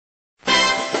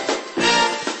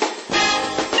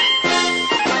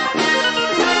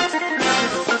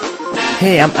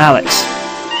Hey, I'm Alex.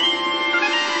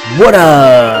 What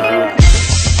up?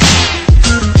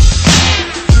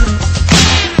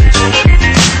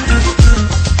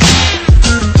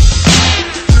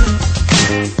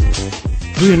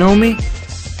 Do you know me?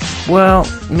 Well,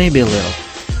 maybe a little.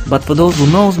 But for those who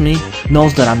knows me,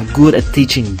 knows that I'm good at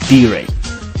teaching VRay.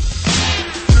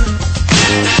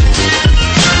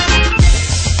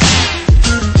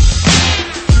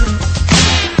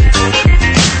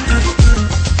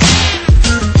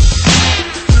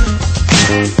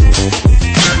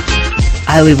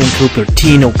 I live in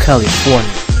Cupertino,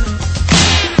 California,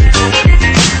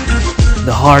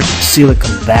 the heart of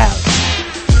Silicon Valley.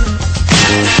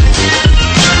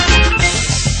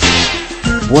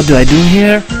 What do I do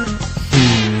here?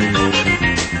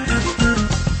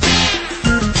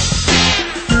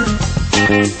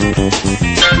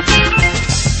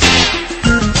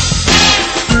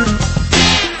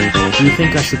 Do you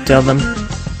think I should tell them?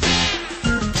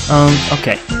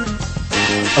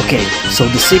 Okay, so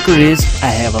the secret is I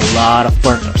have a lot of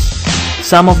partners.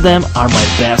 Some of them are my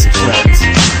best friends.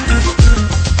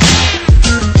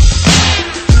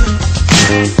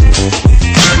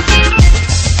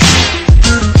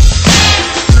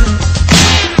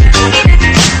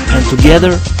 And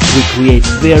together we create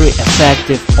very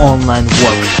effective online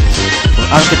workshops for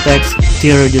architects,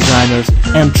 interior designers,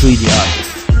 and 3D artists.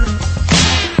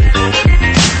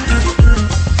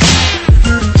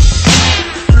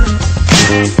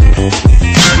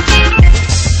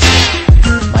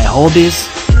 My hobbies: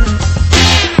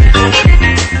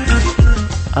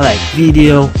 I like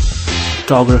video,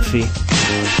 photography,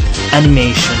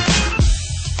 animation,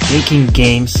 making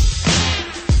games,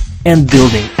 and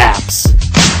building apps.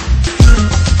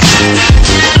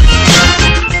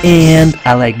 And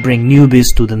I like bring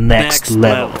newbies to the next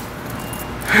level.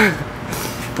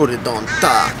 Put it on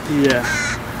top. Yeah.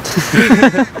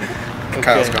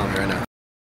 Kyle's calling me right now.